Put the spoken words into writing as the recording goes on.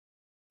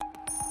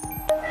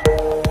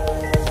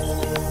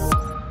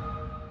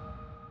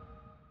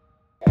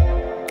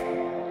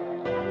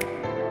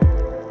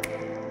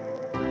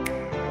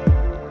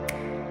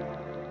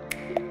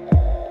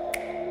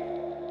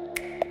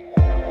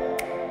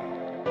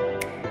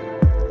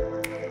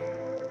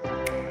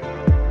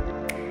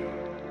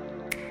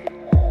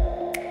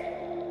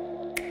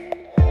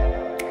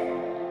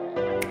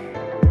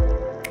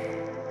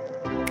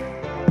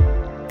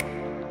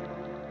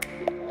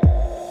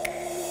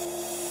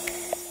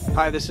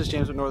Hi, this is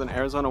James with Northern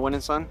Arizona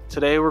Wind & Sun.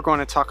 Today we're going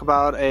to talk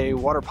about a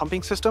water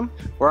pumping system.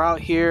 We're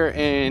out here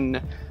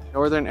in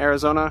Northern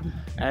Arizona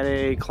at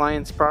a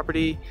client's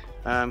property.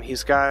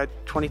 He's got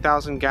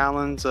 20,000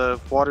 gallons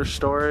of water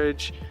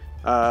storage,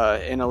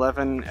 an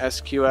 11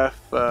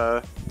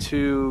 SQF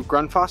 2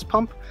 Grundfos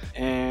pump,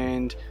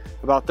 and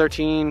about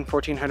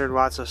 1,400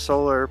 watts of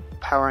solar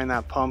powering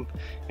that pump,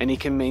 and he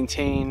can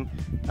maintain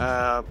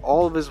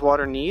all of his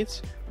water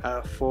needs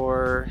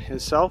for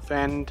himself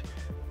and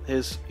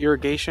his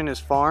irrigation, his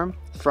farm,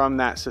 from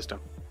that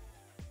system.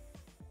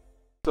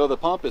 So the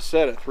pump is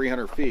set at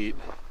 300 feet.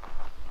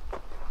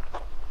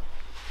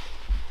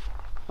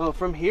 Oh,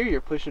 from here you're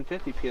pushing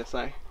 50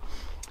 psi.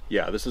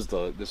 Yeah, this is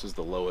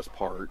the lowest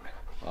part.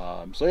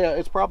 So yeah,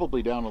 it's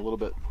probably down a little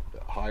bit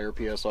higher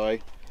psi.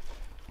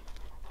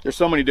 There's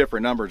so many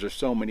different numbers. There's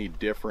so many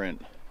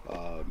different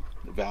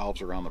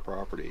valves around the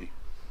property.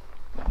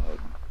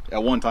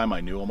 At one time I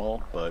knew them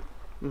all, but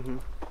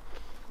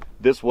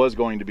this was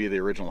going to be the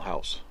original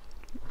house.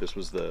 This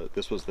was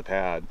the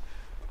pad,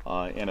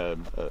 and a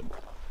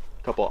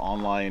couple of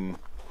online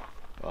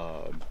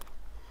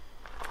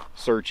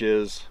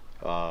searches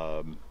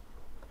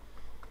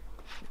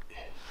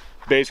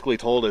basically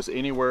told us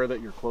anywhere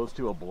that you're close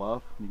to a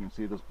bluff. You can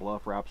see this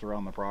bluff wraps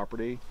around the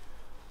property.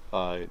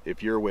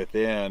 If you're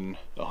within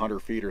 100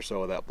 feet or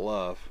so of that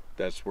bluff,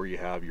 that's where you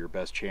have your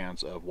best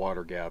chance of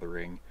water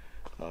gathering,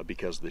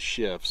 because the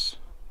shifts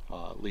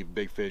leave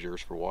big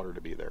fissures for water to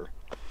be there.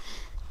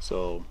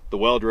 So the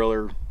well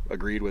driller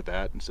agreed with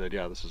that and said,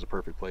 yeah, this is a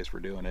perfect place for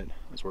doing it.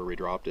 That's where we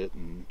dropped it,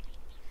 and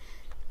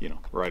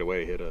right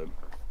away hit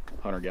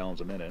 100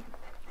 gallons a minute.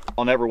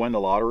 I'll never win the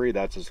lottery.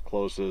 That's as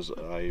close as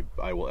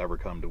I will ever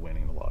come to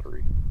winning the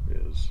lottery,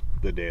 is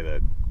the day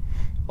that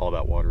all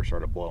that water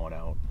started blowing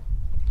out.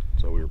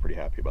 So we were pretty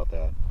happy about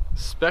that.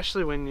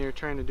 Especially when you're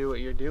trying to do what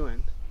you're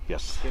doing.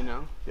 Yes.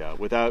 Yeah,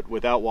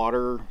 without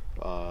water,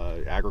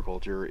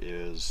 agriculture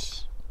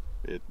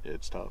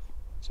it's tough.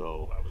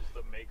 So that was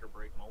the make or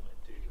break moment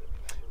too.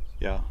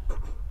 Yeah,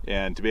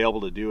 and to be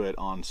able to do it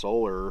on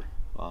solar,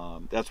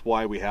 that's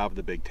why we have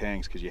the big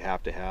tanks, because you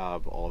have to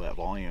have all that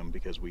volume,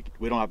 because we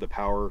don't have the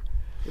power.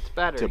 It's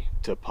battery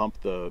to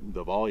pump the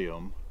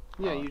volume.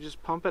 Yeah, you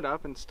just pump it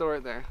up and store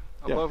it there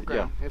above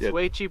ground. It's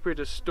way cheaper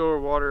to store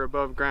water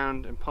above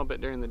ground and pump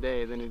it during the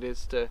day than it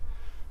is to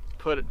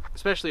put it,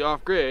 especially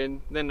off grid,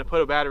 than to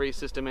put a battery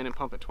system in and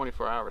pump it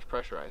 24 hours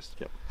pressurized.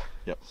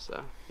 Yep.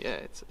 So yeah,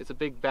 it's a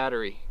big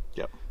battery.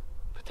 Yep.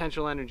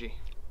 Potential energy.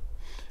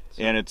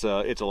 So. And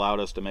it's allowed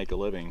us to make a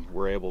living.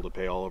 We're able to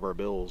pay all of our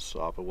bills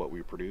off of what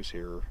we produce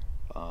here,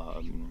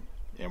 and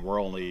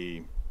we're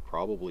only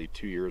probably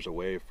 2 years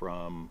away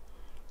from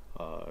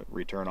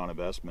return on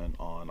investment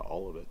on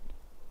all of it,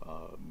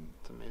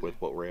 with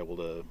what we're able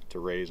to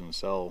raise and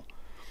sell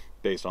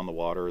based on the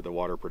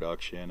water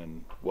production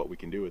and what we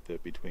can do with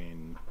it,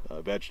 between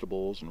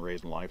vegetables and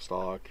raising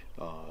livestock,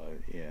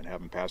 and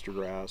having pasture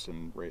grass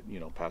and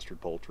pastured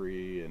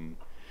poultry. And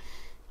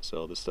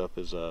so this stuff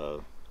is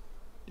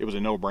it was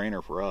a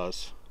no-brainer for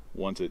us.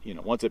 Once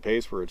it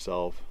pays for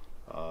itself,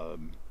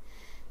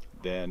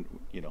 then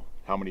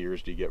how many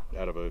years do you get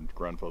out of a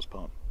Grundfos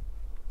pump?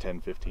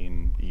 10,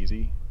 15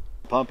 easy.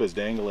 The pump is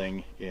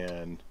dangling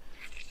in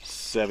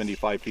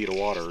 75 feet of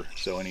water,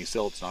 so any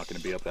silt's not going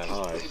to be up that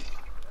high.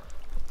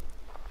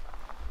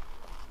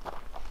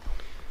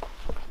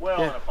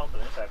 Well, and a pump in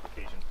this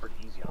application is pretty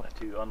easy on it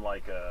too,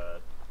 unlike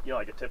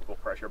like a typical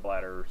pressure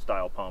bladder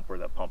style pump where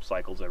that pump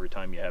cycles every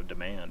time you have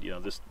demand.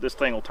 This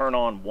thing will turn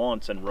on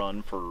once and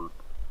run for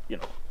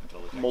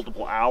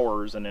multiple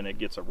hours, and then it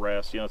gets a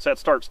rest. It's that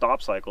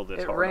start-stop cycle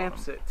that's hard. It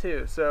ramps it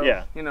too. So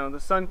yeah, the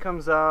sun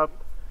comes up,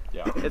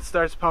 it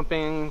starts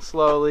pumping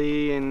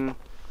slowly, and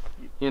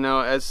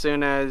as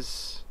soon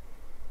as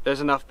there's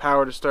enough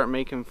power to start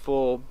making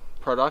full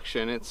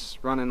production, it's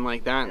running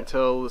like that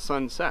until the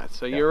sun sets.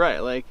 So you're right,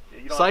 like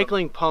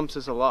cycling pumps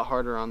is a lot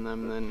harder on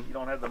them than... You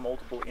don't have the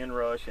multiple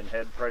inrush and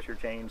head pressure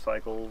change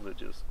cycles.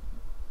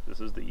 This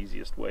is the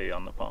easiest way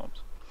on the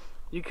pumps.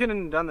 You couldn't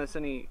have done this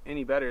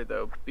any better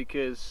though,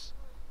 because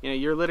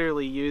you're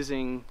literally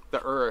using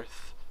the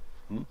earth.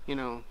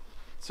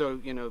 So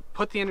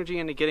put the energy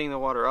into getting the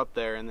water up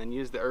there, and then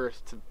use the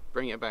earth to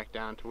bring it back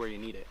down to where you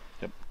need it.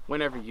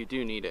 Whenever you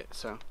do need it.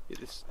 So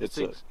it's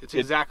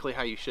exactly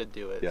how you should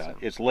do it. Yeah, so.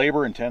 It's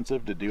labor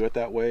intensive to do it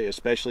that way,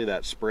 especially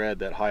that spread,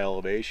 that high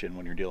elevation,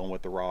 when you're dealing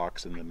with the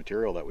rocks and the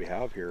material that we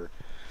have here.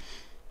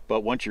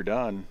 But once you're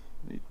done,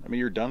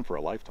 you're done for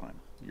a lifetime.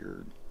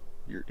 You're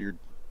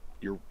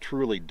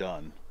truly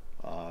done.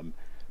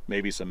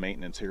 Maybe some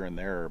maintenance here and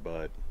there,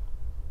 but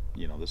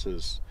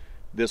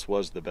this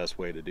was the best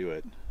way to do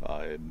it.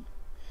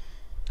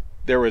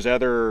 There was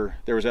other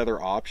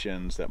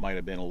options that might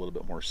have been a little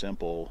bit more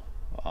simple,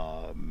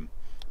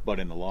 but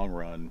in the long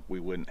run, we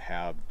wouldn't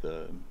have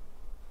the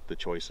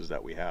choices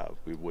that we have.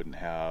 We wouldn't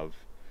have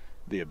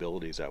the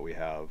abilities that we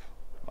have.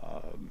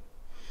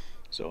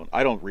 So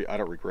I don't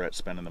regret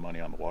spending the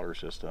money on the water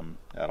system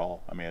at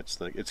all.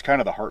 It's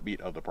kind of the heartbeat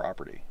of the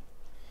property.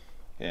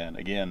 And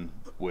again,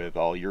 with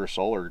all your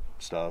solar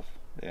stuff,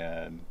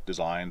 and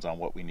designs on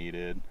what we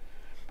needed.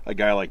 A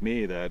guy like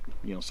me that,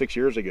 6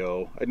 years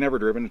ago, I'd never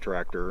driven a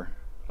tractor.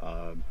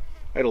 I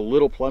had a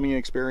little plumbing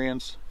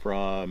experience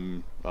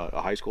from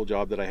a high school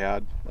job that I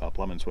had,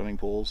 plumbing swimming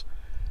pools,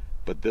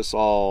 but this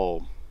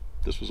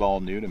was all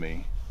new to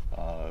me.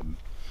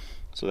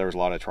 So there was a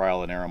lot of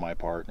trial and error on my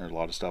part, and there's a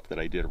lot of stuff that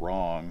I did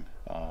wrong,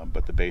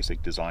 but the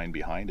basic design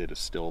behind it is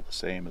still the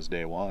same as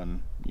day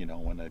one.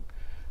 When I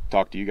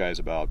talked to you guys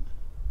about,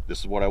 this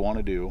is what I want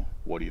to do,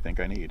 what do you think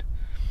I need?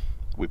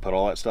 We put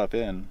all that stuff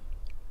in,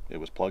 it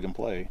was plug and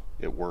play,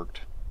 it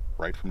worked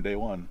right from day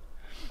one,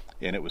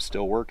 and it was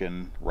still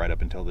working right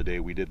up until the day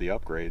we did the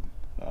upgrade.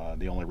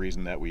 The only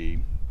reason that we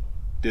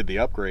did the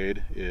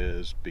upgrade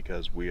is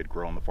because we had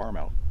grown the farm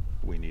out.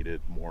 We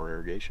needed more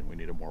irrigation, we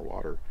needed more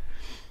water.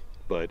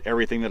 But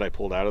everything that I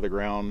pulled out of the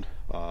ground,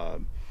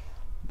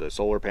 the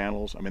solar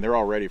panels, I mean, they're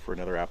all ready for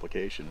another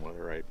application,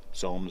 whether I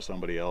sell them to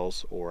somebody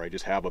else or I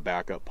just have a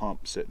backup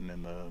pump sitting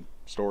in the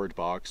storage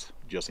box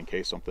just in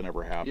case something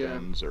ever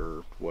happens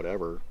or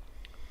whatever.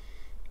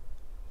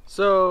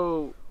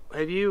 So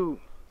have you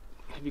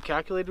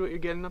calculated what you're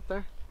getting up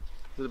there?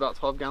 Is it about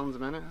 12 gallons a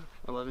minute,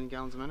 11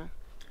 gallons a minute?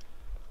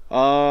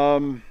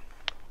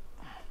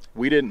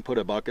 We didn't put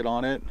a bucket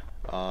on it,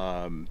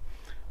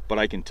 but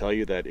I can tell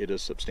you that it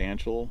is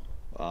substantial.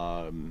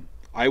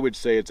 I would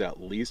say it's at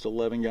least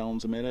 11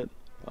 gallons a minute.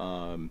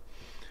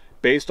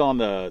 Based on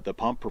the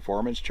pump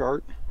performance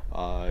chart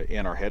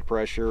and our head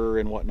pressure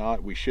and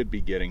whatnot, we should be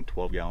getting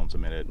 12 gallons a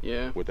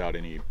minute without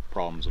any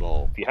problems at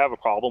all. If you have a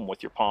problem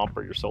with your pump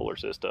or your solar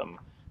system,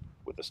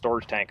 with the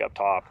storage tank up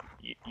top,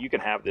 you can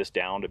have this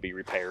down to be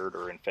repaired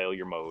or in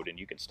failure mode, and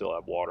you can still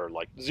have water,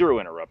 like zero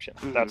interruption.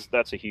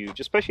 That's a huge,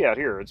 especially out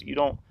here. You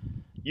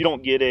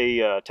don't get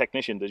a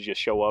technician to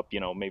just show up,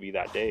 maybe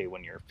that day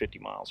when you're 50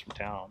 miles from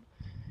town.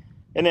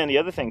 And then the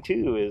other thing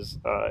too is,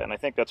 and I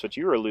think that's what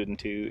you were alluding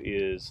to,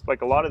 is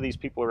like a lot of these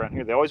people around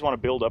here, they always want to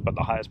build up at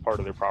the highest part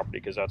of their property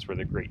because that's where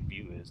the great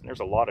view is. And there's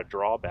a lot of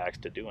drawbacks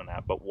to doing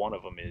that, but one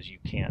of them is you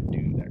can't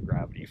do that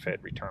gravity-fed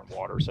return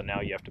water. So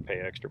now you have to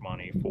pay extra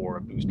money for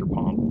a booster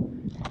pump.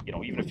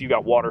 Even if you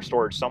got water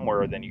storage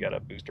somewhere, then you got to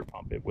booster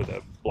pump it with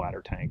a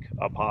bladder tank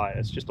up high.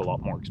 It's just a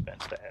lot more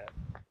expense to add.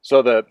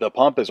 So the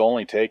pump is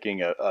only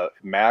taking a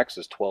max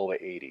is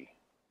 1280.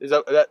 Is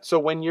that so?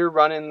 When you're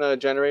running the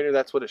generator,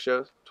 that's what it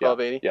shows,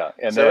 1280. Yeah,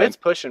 and so then it's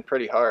pushing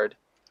pretty hard.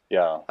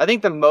 Yeah, I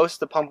think the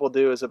most the pump will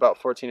do is about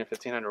 14 or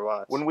 1500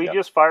 watts. When we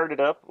just fired it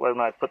up, when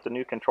I put the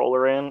new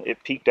controller in,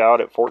 it peaked out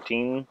at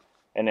 14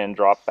 and then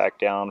dropped back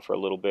down for a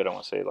little bit. I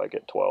want to say like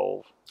at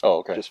 12. Oh,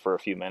 okay. Just for a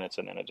few minutes,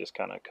 and then it just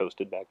kind of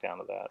coasted back down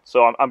to that.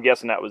 So I'm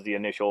guessing that was the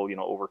initial,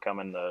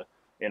 overcoming the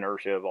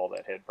inertia of all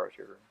that head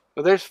pressure.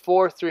 Well, there's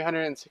 4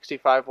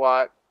 365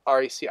 watt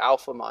REC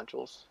alpha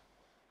modules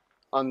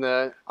on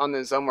the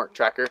ZoneWork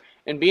tracker,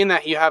 and being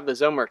that you have the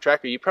ZoneWork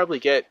tracker, you probably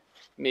get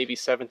maybe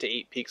 7 to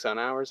 8 peaks on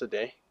hours a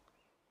day.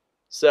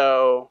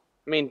 So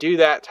I mean, do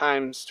that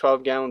times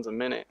 12 gallons a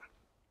minute,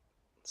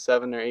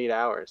 7 or 8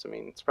 hours. I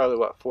mean, it's probably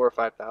what, 4,000 or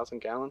 5,000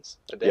 gallons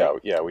a day.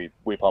 Yeah,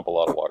 we pump a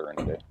lot of water in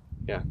a day.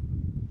 Yeah,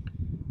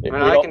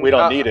 we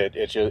don't need it.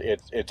 It's just,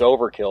 it's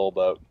overkill.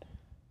 But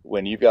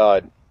when you've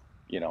got,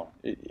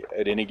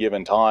 at any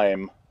given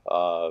time,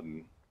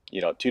 2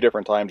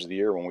 different times of the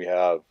year when we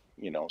have,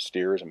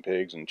 steers and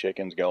pigs and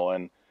chickens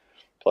going,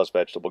 plus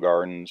vegetable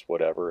gardens,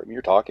 whatever. I mean,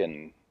 you're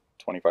talking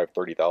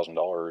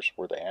 $25,000-$30,000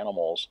 worth of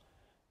animals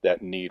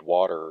that need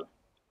water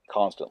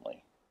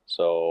constantly.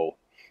 So,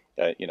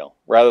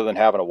 rather than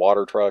having a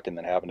water truck and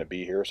then having to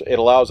be here, so it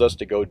allows us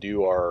to go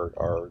do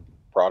our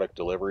product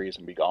deliveries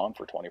and be gone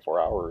for 24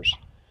 hours,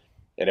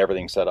 and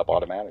everything's set up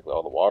automatically.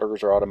 All the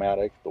waters are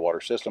automatic, the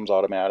water system's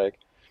automatic.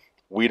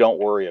 We don't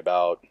worry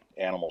about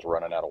animals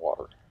running out of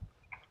water.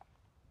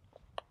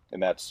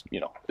 And that's,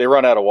 they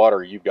run out of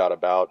water, you've got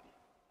about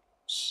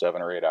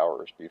 7 or 8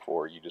 hours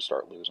before you just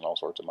start losing all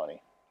sorts of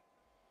money.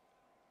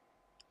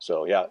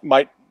 So yeah, it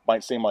might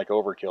seem like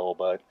overkill,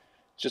 but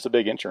it's just a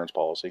big insurance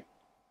policy.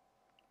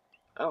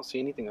 I don't see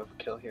anything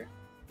overkill here.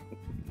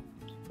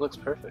 Looks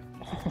perfect.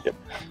 Yep.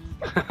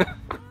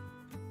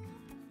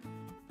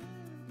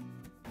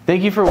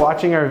 Thank you for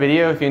watching our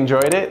video. If you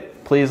enjoyed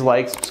it, please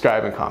like,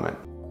 subscribe, and comment.